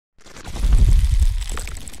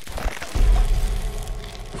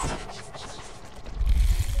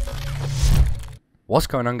What's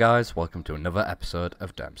going on, guys? Welcome to another episode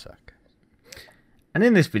of DemSec. And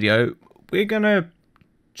in this video, we're going to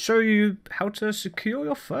show you how to secure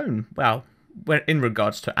your phone. Well, in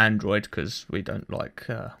regards to Android, because we don't like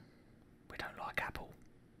Apple.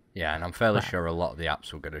 Yeah, and I'm fairly sure a lot of the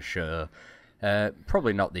apps we're going to show,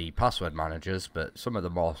 probably not the password managers, but some of the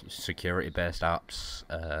more security-based apps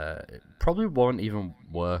probably won't even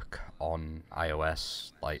work on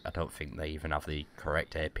iOS. Like, I don't think they even have the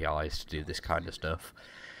correct APIs to do this kind of stuff.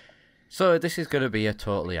 So this is going to be a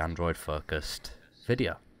totally Android-focused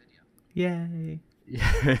video. Yay!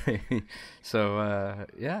 So,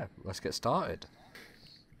 yeah, let's get started.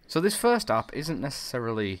 So this first app isn't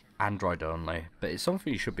necessarily Android only, but it's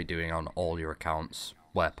something you should be doing on all your accounts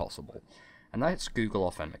where possible. And that's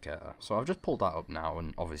Google Authenticator. So I've just pulled that up now,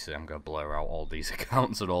 and obviously I'm going to blur out all these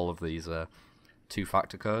accounts and all of these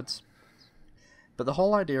two-factor codes. But the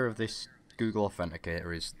whole idea of this Google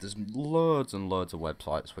Authenticator is there's loads and loads of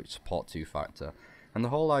websites which support two-factor. And the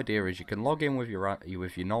whole idea is you can log in with your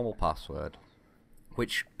normal password,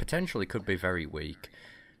 which potentially could be very weak,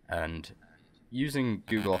 and using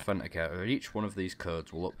Google Authenticator, each one of these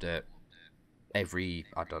codes will update every,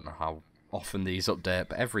 I don't know how often these update,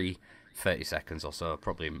 but every 30 seconds or so,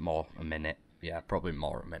 probably more a minute. Yeah, probably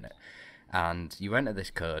more a minute. And you enter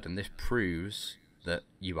this code, and this proves that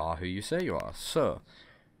you are who you say you are. So,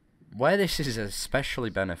 where this is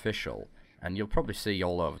especially beneficial, and you'll probably see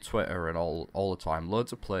all over Twitter and all the time,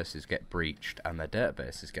 loads of places get breached and their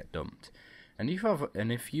databases get dumped. And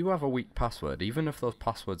if you have a weak password, even if those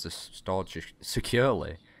passwords are stored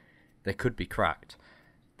securely, they could be cracked.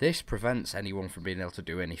 This prevents anyone from being able to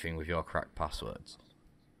do anything with your cracked passwords.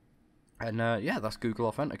 And yeah, that's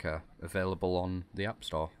Google Authenticator, available on the App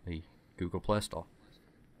Store, the Google Play Store.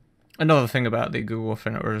 Another thing about the Google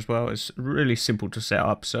Authenticator as well is really simple to set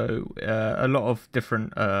up. So a lot of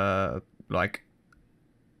different like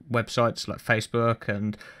websites like Facebook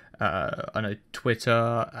and I know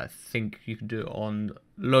Twitter, I think you can do it on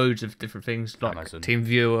loads of different things like Amazon.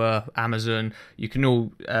 TeamViewer, Amazon. You can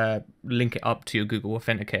all link it up to your Google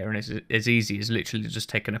Authenticator, and it's as easy as literally just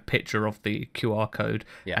taking a picture of the QR code,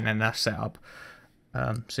 and then that's set up.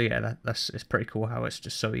 So yeah, it's pretty cool how it's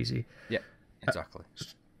just so easy. Yeah, exactly.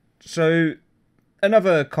 So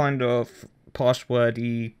another kind of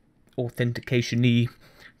passwordy, authentication-y,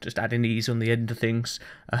 just adding these on the end of things,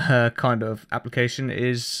 kind of application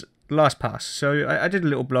is LastPass. So I did a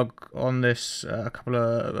little blog on this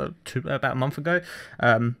about a month ago,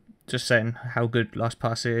 just saying how good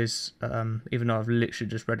LastPass is, even though I've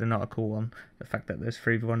literally just read an article on the fact that there's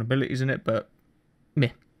 3 vulnerabilities in it, but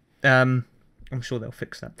meh. I'm sure they'll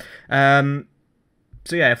fix that.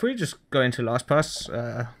 So yeah, if we just go into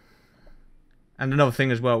LastPass, and another thing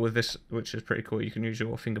as well with this, which is pretty cool, you can use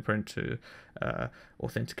your fingerprint to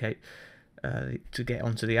authenticate to get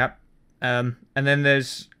onto the app. And then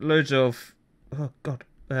there's loads of,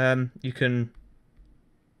 you can.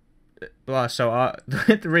 Well, so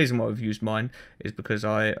the reason why I've used mine is because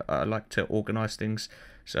I like to organize things.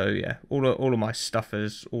 So yeah, all of my stuff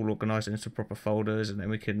is all organized into proper folders, and then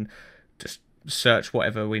we can just search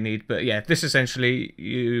whatever we need. But yeah, this essentially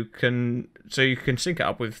you can sync it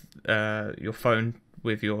up with your phone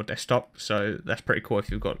with your desktop, so that's pretty cool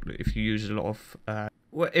if you use a lot of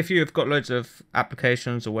if you've got loads of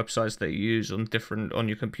applications or websites that you use on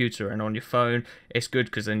your computer and on your phone. It's good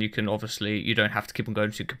because then you don't have to keep on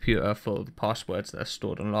going to your computer for the passwords that are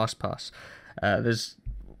stored on LastPass. There's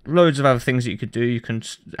loads of other things that you could do. You can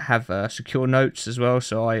have secure notes as well,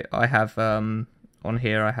 so I have on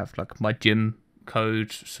here I have like my gym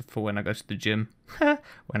code for when I go to the gym.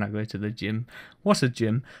 When I go to the gym. What's a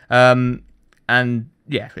gym? And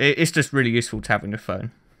yeah, it's just really useful to have on your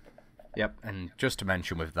phone. Yep, and just to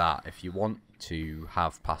mention with that, if you want to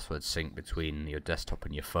have passwords sync between your desktop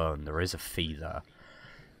and your phone, there is a fee there.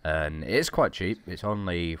 And it is quite cheap. It's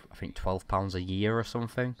only, I think, £12 a year or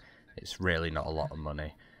something. It's really not a lot of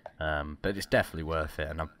money. But it's definitely worth it,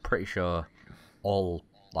 and I'm pretty sure all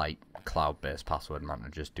like cloud-based password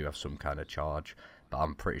managers do have some kind of charge, but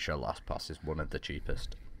I'm pretty sure LastPass is one of the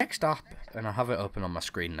cheapest. Next app, and I have it open on my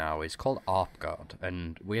screen now, is called EarthGuard,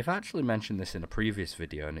 and we have actually mentioned this in a previous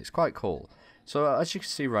video, and it's quite cool. So as you can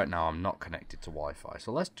see right now, I'm not connected to Wi-Fi,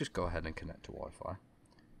 so let's just go ahead and connect to Wi-Fi.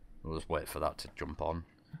 We'll just wait for that to jump on.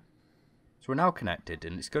 So we're now connected,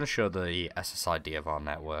 and it's going to show the SSID of our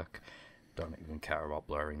network. Don't even care about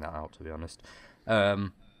blurring that out, to be honest.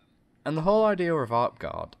 And the whole idea of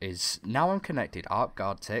EarthGuard is, now I'm connected,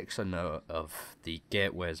 EarthGuard takes a note of the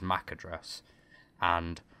gateway's MAC address,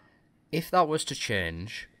 and if that was to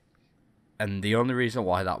change, and the only reason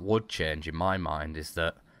why that would change in my mind is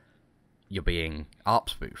that you're being ARP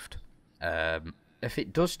spoofed. if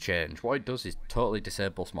it does change, what it does is totally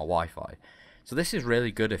disables my Wi-Fi. So this is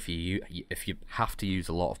really good if you have to use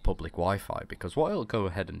a lot of public Wi-Fi, because what it'll go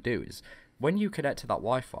ahead and do is when you connect to that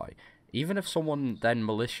Wi-Fi, even if someone then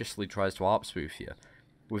maliciously tries to ARP spoof you,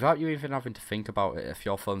 without you even having to think about it, if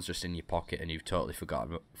your phone's just in your pocket and you've totally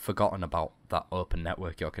forgotten about that open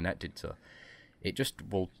network you're connected to, it just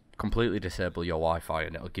will completely disable your Wi-Fi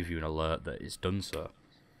and it'll give you an alert that it's done so.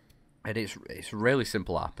 And it's a really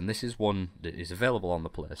simple app, and this is one that is available on the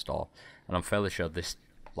Play Store, and I'm fairly sure this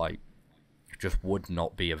just would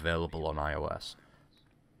not be available on iOS.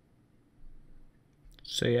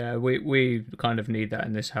 So yeah, we kind of need that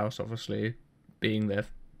in this house, obviously, being there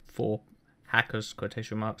for hackers,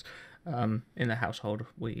 quotation marks, in the household.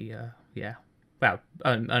 We well,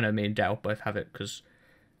 I know me and Dal both have it because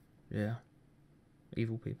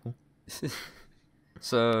evil people.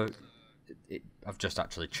 So I've just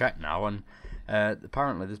actually checked now, and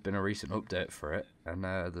apparently there's been a recent update for it, and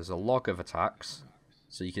there's a log of attacks,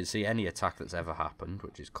 so you can see any attack that's ever happened,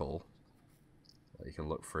 which is cool. You can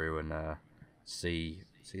look through and see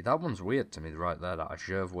that one's weird to me right there, that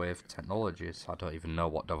Azure Wave Technologies. I don't even know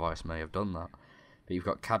what device may have done that. But you've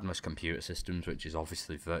got Cadmus Computer Systems, which is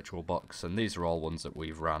obviously VirtualBox, and these are all ones that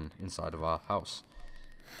we've ran inside of our house.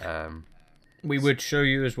 We would show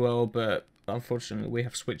you as well, but unfortunately we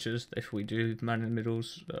have switches. If we do man in the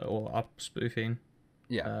middles or up spoofing,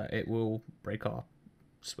 it will break our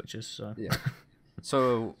switches. So. Yeah.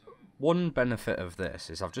 So one benefit of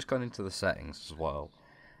this is I've just gone into the settings as well,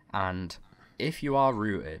 and if you are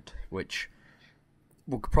rooted, which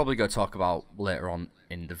we'll probably go talk about later on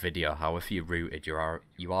in the video, how if you're rooted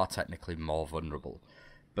you are technically more vulnerable.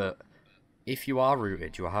 But if you are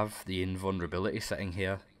rooted, you have the invulnerability setting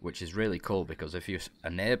here, which is really cool, because if you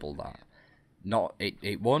enable that,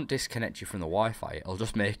 it won't disconnect you from the Wi-Fi, it'll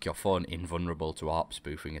just make your phone invulnerable to ARP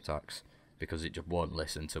spoofing attacks, because it just won't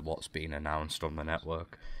listen to what's being announced on the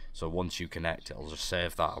network. So once you connect, it'll just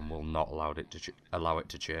save that and will not allow it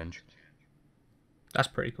to change. That's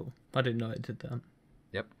pretty cool. I didn't know it did that.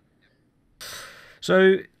 Yep.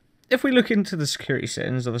 So if we look into the security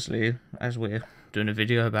settings, obviously, as we're doing a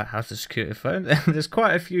video about how to secure your phone, there's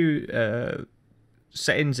quite a few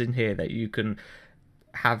settings in here that you can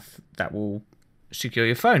have that will secure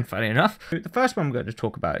your phone, funny enough. The first one I'm going to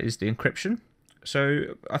talk about is the encryption.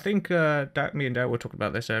 So I think me and Dale were talking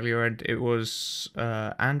about this earlier, and it was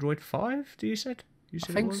Android 5, you said I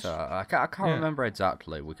think so. I can't remember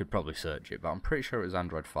exactly. We could probably search it, but I'm pretty sure it was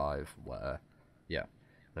Android 5 where,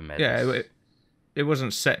 they made this. It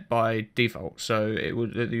wasn't set by default, so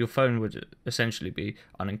your phone would essentially be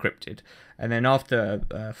unencrypted. And then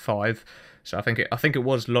after 5, so I think it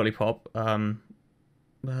was Lollipop.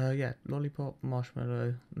 Lollipop,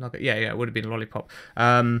 Marshmallow, Nugget. Yeah, it would have been Lollipop.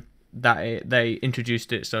 They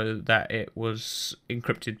introduced it so that it was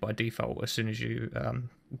encrypted by default as soon as you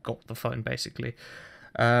got the phone, basically.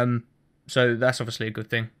 So that's obviously a good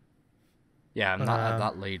thing. Yeah, and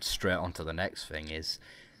that leads straight on to the next thing, is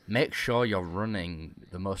make sure you're running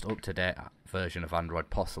the most up-to-date version of Android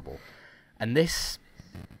possible. And this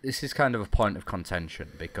is kind of a point of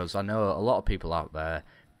contention, because I know a lot of people out there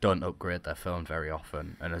don't upgrade their phone very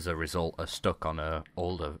often, and as a result are stuck on an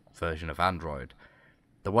older version of Android.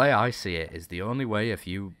 The way I see it is the only way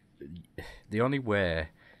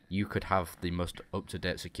you could have the most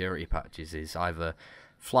up-to-date security patches is either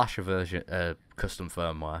flash a custom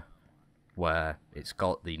firmware where it's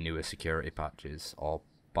got the newer security patches, or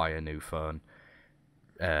buy a new phone.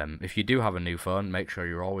 If you do have a new phone, make sure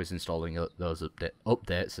you're always installing those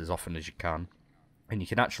updates as often as you can. And you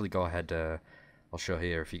can actually go ahead, I'll show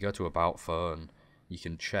here, if you go to About Phone, you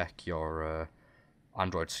can check your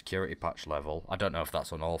Android security patch level. I don't know if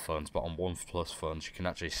that's on all phones, but on OnePlus phones you can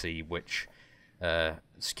actually see which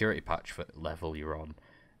security patch level you're on.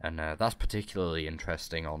 And that's particularly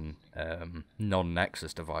interesting on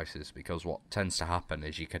non-Nexus devices, because what tends to happen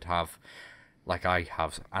is you could have, like I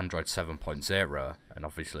have Android 7.0, and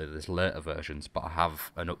obviously there's later versions, but I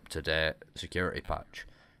have an up-to-date security patch.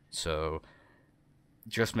 So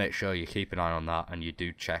just make sure you keep an eye on that, and you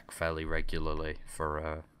do check fairly regularly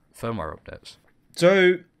for firmware updates.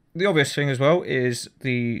 So the obvious thing as well is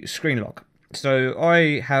the screen lock. So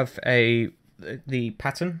I have the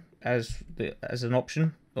pattern as an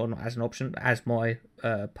option, or not as an option, as my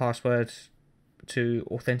password to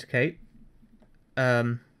authenticate.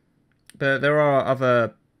 But there are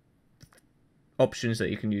other options that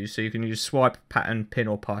you can use. So you can use swipe, pattern, pin,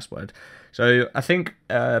 or password. So I think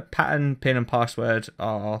pattern, pin, and password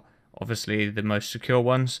are obviously the most secure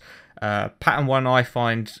ones. Pattern one I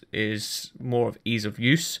find is more of ease of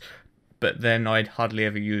use, but then I'd hardly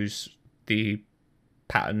ever use the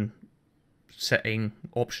pattern setting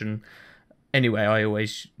option. Anyway, I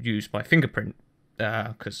always use my fingerprint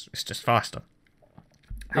because it's just faster.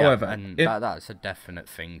 However, and that's a definite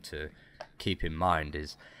thing to keep in mind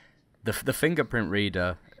is the fingerprint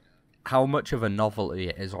reader. How much of a novelty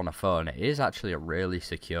it is on a phone, it is actually a really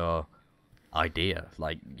secure idea.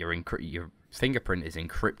 Like your fingerprint is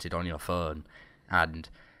encrypted on your phone, and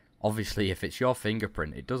obviously if it's your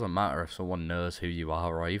fingerprint, it doesn't matter if someone knows who you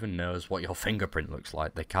are or even knows what your fingerprint looks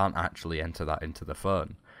like. They can't actually enter that into the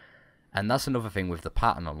phone. And that's another thing with the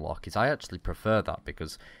pattern unlock, is I actually prefer that,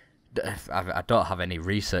 because I don't have any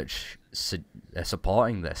research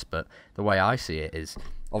supporting this, but the way I see it is,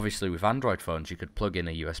 obviously with Android phones you could plug in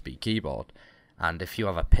a USB keyboard, and if you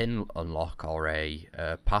have a PIN unlock or a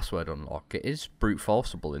password unlock, it is brute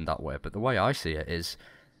forceable in that way. But the way I see it is,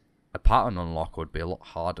 a pattern unlock would be a lot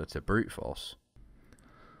harder to brute force.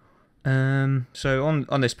 So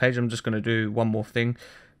on this page I'm just going to do one more thing,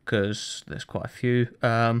 because there's quite a few.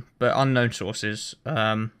 But unknown sources,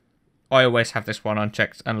 I always have this one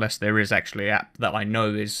unchecked unless there is actually an app that I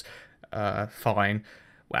know is fine.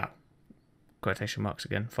 Well, quotation marks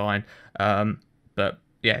again, fine. But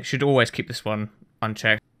yeah, you should always keep this one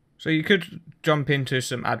unchecked. So you could jump into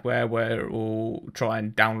some adware where it will try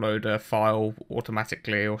and download a file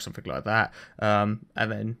automatically or something like that, and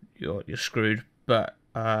then you're screwed. But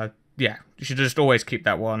yeah, you should just always keep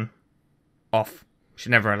that one off. You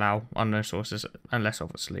should never allow unknown sources unless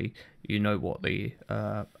obviously you know what the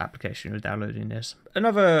application you're downloading is.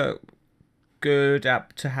 Another good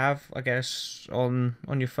app to have, I guess, on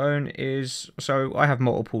your phone is, so I have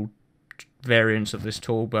multiple variants of this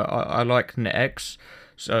tool, but I like NetX.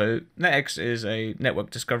 So NetX is a network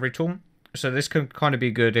discovery tool. So this can kind of be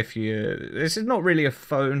good if this is not really a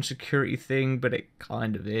phone security thing, but it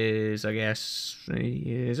kind of is, I guess.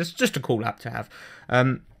 It's just a cool app to have.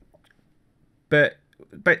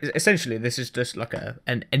 But essentially, this is just like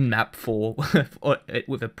an Nmap for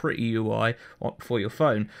with a pretty UI for your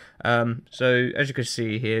phone. So as you can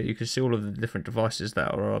see here, you can see all of the different devices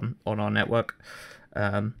that are on our network.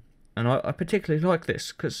 And I particularly like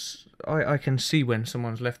this because I can see when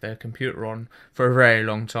someone's left their computer on for a very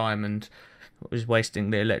long time and is wasting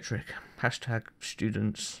the electric. Hashtag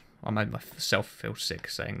students. I made myself feel sick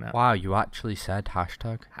saying that. Wow, you actually said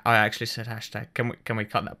hashtag? I actually said hashtag. Can we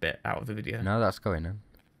cut that bit out of the video? No, that's going in.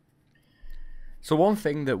 So one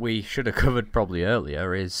thing that we should have covered probably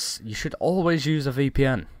earlier is you should always use a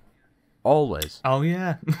VPN. Always. Oh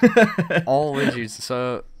yeah. Always use.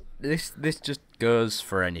 So this just goes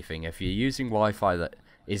for anything. If you're using Wi-Fi that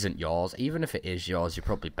isn't yours, even if it is yours, you're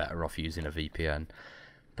probably better off using a VPN.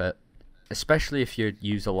 But especially if you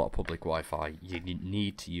use a lot of public Wi-Fi, you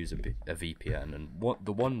need to use a VPN. And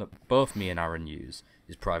the one that both me and Aaron use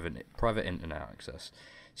is private internet access.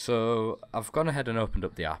 So I've gone ahead and opened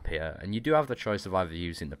up the app here, and you do have the choice of either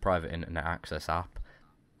using the private internet access app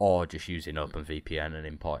or just using OpenVPN and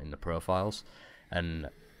importing the profiles. And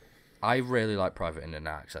I really like private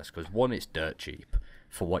internet access because, one, it's dirt cheap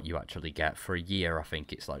for what you actually get. For a year, I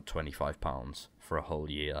think it's like £25 for a whole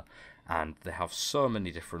year. And they have so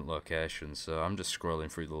many different locations, so I'm just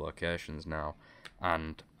scrolling through the locations now,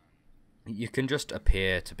 and you can just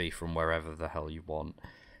appear to be from wherever the hell you want,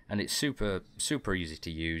 and it's super easy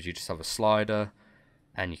to use. You just have a slider,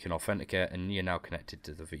 and you can authenticate, and you're now connected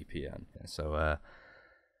to the VPN. So,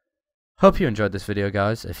 hope you enjoyed this video,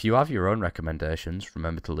 guys. If you have your own recommendations,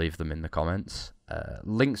 remember to leave them in the comments.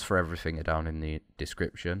 Links for everything are down in the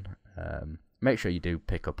description. Make sure you do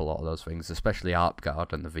pick up a lot of those things, especially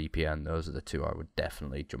EarthGuard and the VPN. Those are the two I would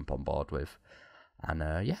definitely jump on board with.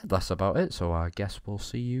 And yeah, that's about it. So I guess we'll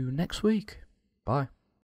see you next week. Bye.